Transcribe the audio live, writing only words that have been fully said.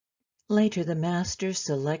Later the master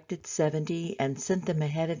selected 70 and sent them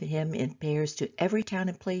ahead of him in pairs to every town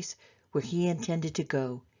and place where he intended to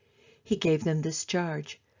go. He gave them this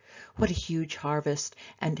charge: "What a huge harvest,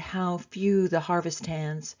 and how few the harvest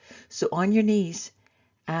hands! So on your knees,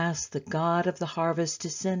 ask the God of the harvest to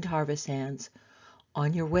send harvest hands.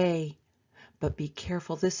 On your way, but be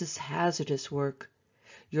careful, this is hazardous work.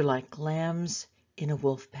 You're like lambs in a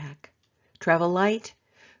wolf pack. Travel light,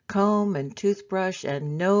 comb and toothbrush,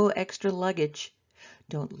 and no extra luggage.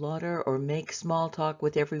 Don't loiter or make small talk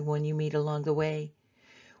with everyone you meet along the way.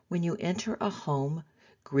 When you enter a home,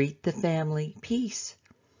 greet the family, peace.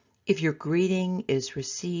 If your greeting is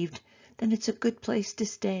received, then it's a good place to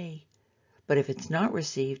stay. But if it's not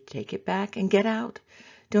received, take it back and get out.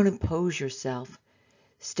 Don't impose yourself.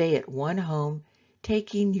 Stay at one home,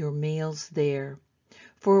 taking your meals there.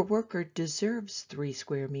 For a worker deserves 3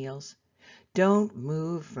 square meals. Don't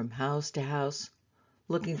move from house to house,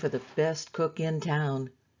 looking for the best cook in town.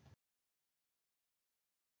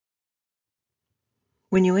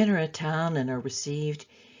 When you enter a town and are received,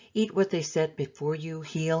 eat what they set before you,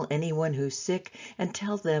 heal anyone who's sick, and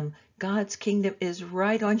tell them God's kingdom is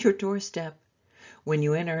right on your doorstep. When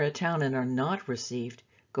you enter a town and are not received,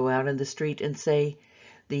 go out in the street and say,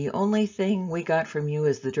 "The only thing we got from you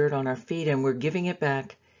is the dirt on our feet, and we're giving it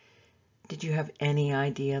back." Did you have any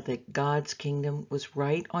idea that God's kingdom was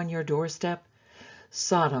right on your doorstep?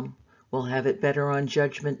 Sodom will have it better on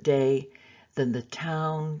Judgment Day than the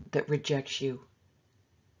town that rejects you.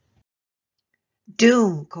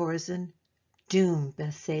 Doom, Chorazin! Doom,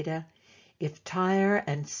 Bethsaida! If Tyre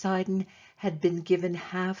and Sidon had been given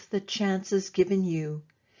half the chances given you,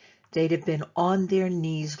 they'd have been on their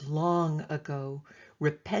knees long ago,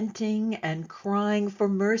 repenting and crying for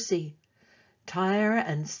mercy. Tyre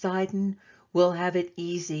and Sidon will have it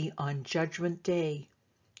easy on Judgment Day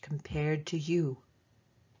compared to you.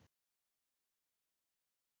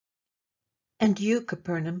 And you,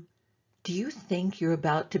 Capernaum, do you think you're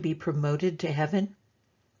about to be promoted to heaven?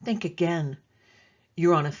 Think again.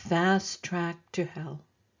 You're on a fast track to hell.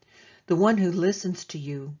 The one who listens to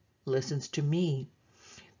you listens to me.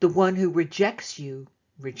 The one who rejects you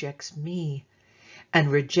rejects me.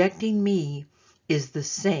 And rejecting me is the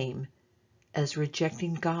same as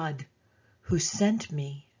rejecting God, who sent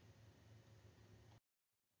me.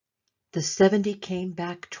 The 70 came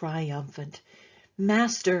back triumphant.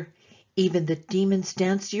 "Master, even the demons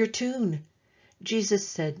dance your tune." Jesus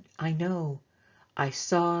said, "I know. I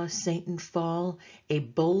saw Satan fall, a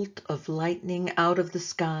bolt of lightning out of the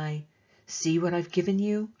sky. See what I've given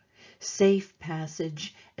you? Safe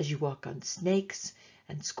passage as you walk on snakes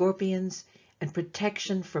and scorpions, and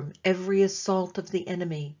protection from every assault of the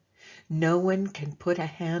enemy. No one can put a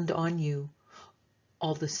hand on you.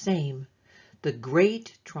 All the same, the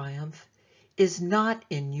great triumph is not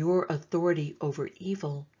in your authority over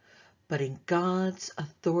evil, but in God's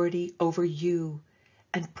authority over you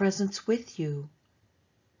and presence with you.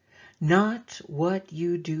 Not what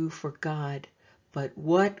you do for God, but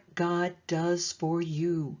what God does for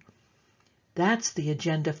you. That's the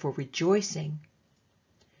agenda for rejoicing."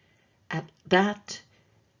 At that,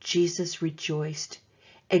 Jesus rejoiced,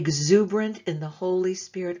 exuberant in the Holy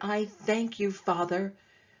Spirit. "I thank you, Father,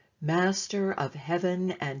 Master of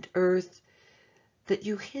heaven and earth, that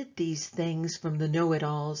you hid these things from the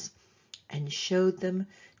know-it-alls and showed them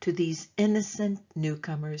to these innocent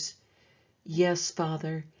newcomers. Yes,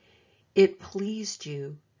 Father, it pleased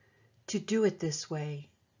you to do it this way.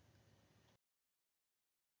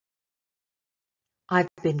 I've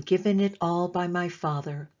been given it all by my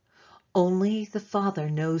Father. Only the Father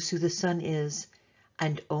knows who the Son is,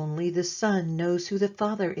 and only the Son knows who the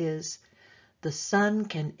Father is. The Son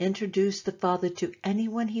can introduce the Father to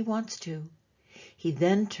anyone he wants to." He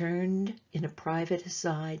then turned in a private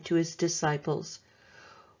aside to his disciples.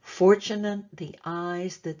 "Fortunate the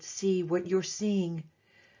eyes that see what you're seeing.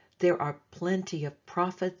 There are plenty of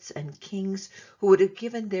prophets and kings who would have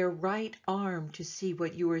given their right arm to see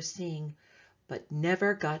what you are seeing, but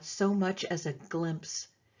never got so much as a glimpse.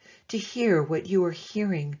 To hear what you are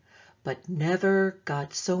hearing, but never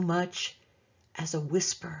got so much as a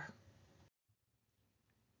whisper."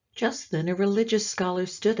 Just then a religious scholar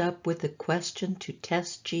stood up with a question to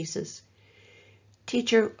test Jesus.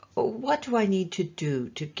 "Teacher, what do I need to do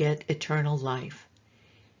to get eternal life?"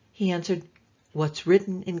 He answered, "What's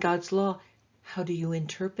written in God's law? How do you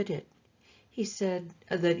interpret it?" He said,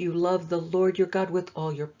 "That you love the Lord your God with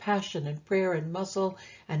all your passion and prayer and muscle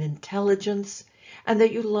and intelligence, and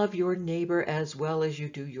that you love your neighbor as well as you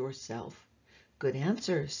do yourself." "Good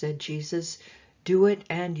answer," said Jesus. "Do it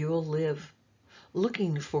and you'll live."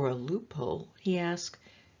 Looking for a loophole, he asked,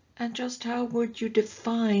 "And just how would you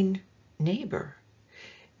define neighbor?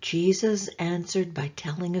 Jesus answered by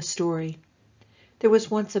telling a story. There was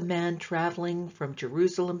once a man traveling from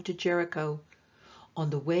Jerusalem to Jericho. On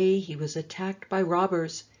the way, he was attacked by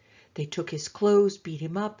robbers. They took his clothes, beat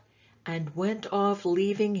him up, and went off,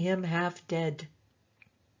 leaving him half dead.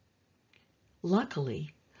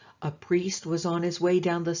 Luckily, a priest was on his way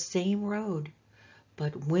down the same road,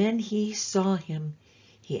 but when he saw him,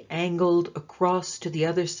 he angled across to the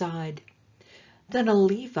other side. Then a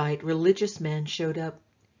Levite religious man showed up.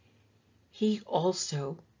 He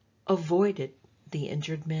also avoided the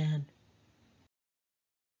injured man.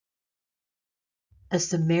 A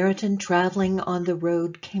Samaritan traveling on the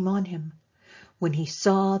road came on him. When he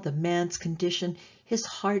saw the man's condition, his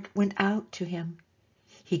heart went out to him.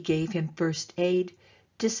 He gave him first aid,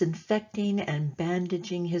 disinfecting and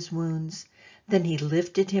bandaging his wounds. Then he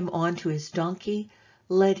lifted him onto his donkey,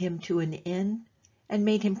 led him to an inn, and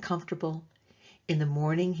made him comfortable. In the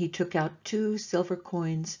morning he took out 2 silver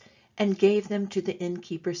coins and gave them to the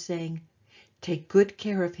innkeeper, saying, "Take good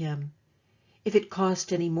care of him. If it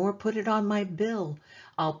cost any more, put it on my bill.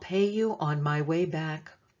 I'll pay you on my way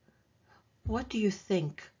back." What do you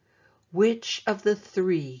think? Which of the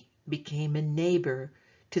 3 became a neighbor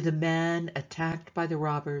to the man attacked by the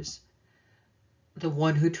robbers? "The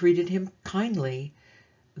one who treated him kindly,"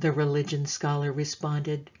 the religion scholar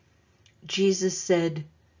responded. Jesus said,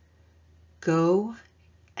 "Go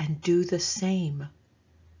and do the same."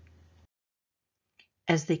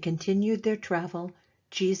 As they continued their travel,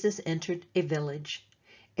 Jesus entered a village.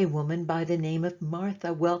 A woman by the name of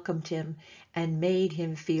Martha welcomed him and made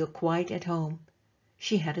him feel quite at home.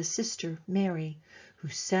 She had a sister, Mary, who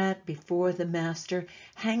sat before the Master,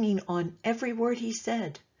 hanging on every word he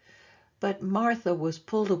said. But Martha was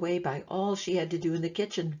pulled away by all she had to do in the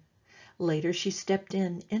kitchen. Later she stepped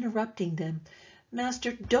in, interrupting them.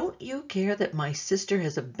 "Master, don't you care that my sister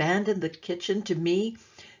has abandoned the kitchen to me?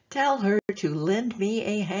 Tell her to lend me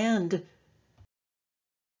a hand."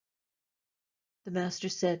 The Master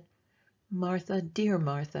said, "Martha, dear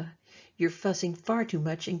Martha, you're fussing far too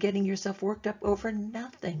much and getting yourself worked up over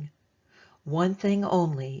nothing. One thing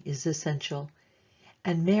only is essential,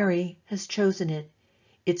 and Mary has chosen it.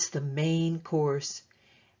 It's the main course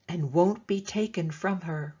and won't be taken from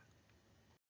her."